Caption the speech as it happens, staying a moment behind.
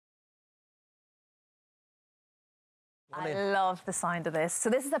I love the sound of this. So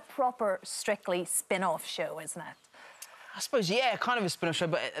this is a proper Strictly spin-off show, isn't it? I suppose, yeah, kind of a spin-off show,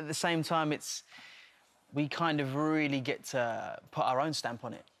 but at the same time, we kind of really get to put our own stamp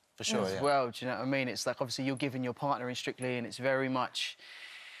on it. For sure, as well, do you know what I mean? It's like, obviously, you're giving your partner in Strictly, and it's very much,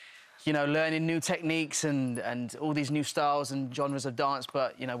 you know, learning new techniques and all these new styles and genres of dance.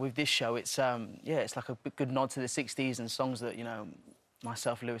 But, you know, with this show, it's, yeah, it's like a good nod to the 60s and songs that, you know,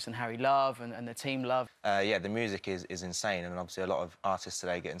 myself, Lewis and Harry love and the team love. Yeah, the music is insane, and obviously a lot of artists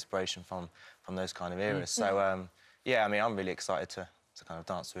today get inspiration from those kind of eras. So, yeah, I mean, I'm really excited to kind of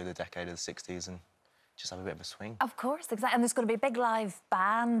dance through the decade of the 60s and just have a bit of a swing. Of course, exactly. And there's going to be a big live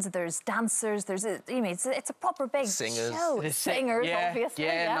band, there's dancers, there's, you know, it's a proper big Singers. show. Singers, obviously. Yeah,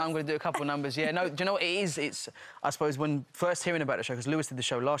 yes. no, I'm going to do a couple of numbers. Yeah, no, do you know what it is? It's, I suppose, when first hearing about the show, because Lewis did the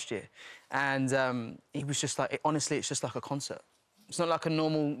show last year, and he was just like, honestly, it's just like a concert. It's not like a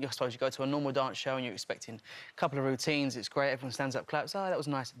normal, I suppose you go to a normal dance show and you're expecting a couple of routines, it's great, everyone stands up, claps, oh, that was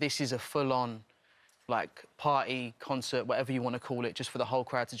nice. This is a full-on, like, party, concert, whatever you want to call it, just for the whole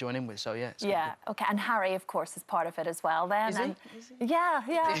crowd to join in with, so, yeah. Yeah, OK, and Harry, of course, is part of it as well, then. Is he? Yeah,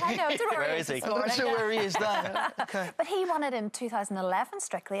 I know. I don't know Where is he? I'm not sure where he is now. OK. But he won it in 2011,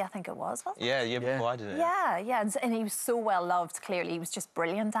 Strictly, I think it was, wasn't it? Yeah, the year before I did it. Yeah, and he was so well loved, clearly. He was just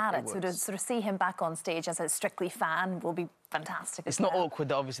brilliant at it. So to sort of see him back on stage as a Strictly fan will be fantastic. It's not awkward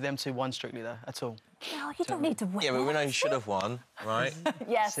that obviously them two won Strictly, though, at all. No, you don't need to win. Yeah, but we know he should have won, right?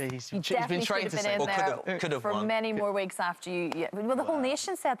 Yes, See, he he's definitely been trained should to have been say. in there could have for won. many more weeks after you. Yeah. Well, the whole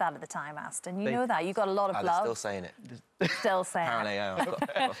nation said that at the time, Aston. You know that. You got a lot of They're love. still saying it. Still saying Apparently, it. yeah, I've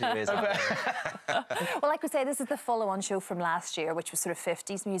got a few years out there. Well, like we say, this is the follow-on show from last year, which was sort of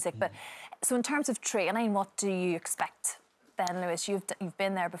 50s music. But so in terms of training, what do you expect then, Lewis? You've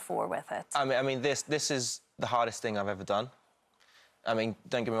been there before with it. I mean, this is the hardest thing I've ever done. I mean,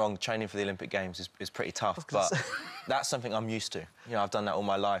 don't get me wrong, training for the Olympic Games is pretty tough, but that's something I'm used to. You know, I've done that all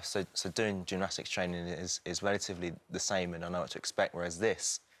my life, so doing gymnastics training is relatively the same, and I know what to expect, whereas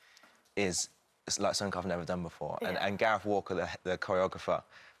this it's like something I've never done before. Yeah. And Gareth Walker, the choreographer,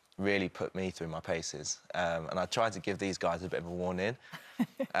 really put me through my paces, and I tried to give these guys a bit of a warning.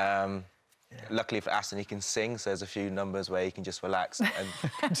 Luckily for Aston, he can sing, so there's a few numbers where he can just relax.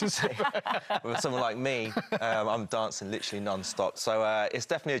 And with someone like me, I'm dancing literally non-stop. So it's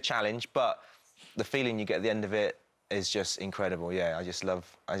definitely a challenge, but the feeling you get at the end of it is just incredible. Yeah, I just love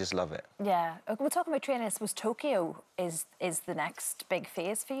it. Yeah. We're talking about training. I suppose Tokyo is the next big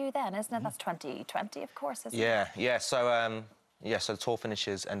phase for you then, isn't it? That's 2020, of course, isn't it? Yeah. So the tour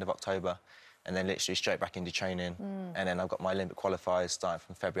finishes end of October, and then literally straight back into training. And then I've got my Olympic qualifiers starting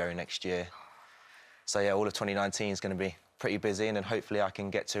from February next year. So, yeah, all of 2019 is going to be pretty busy, and then hopefully I can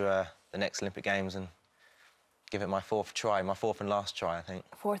get to the next Olympic Games and give it my fourth and last try, I think.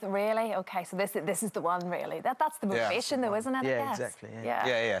 Fourth, really? OK, so this is the one, really. That's the motivation, though, isn't it? Yeah, exactly.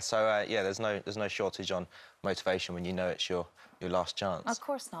 Yeah. So, yeah, there's no shortage on motivation when you know it's your last chance. Of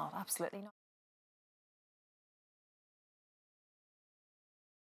course not, absolutely not.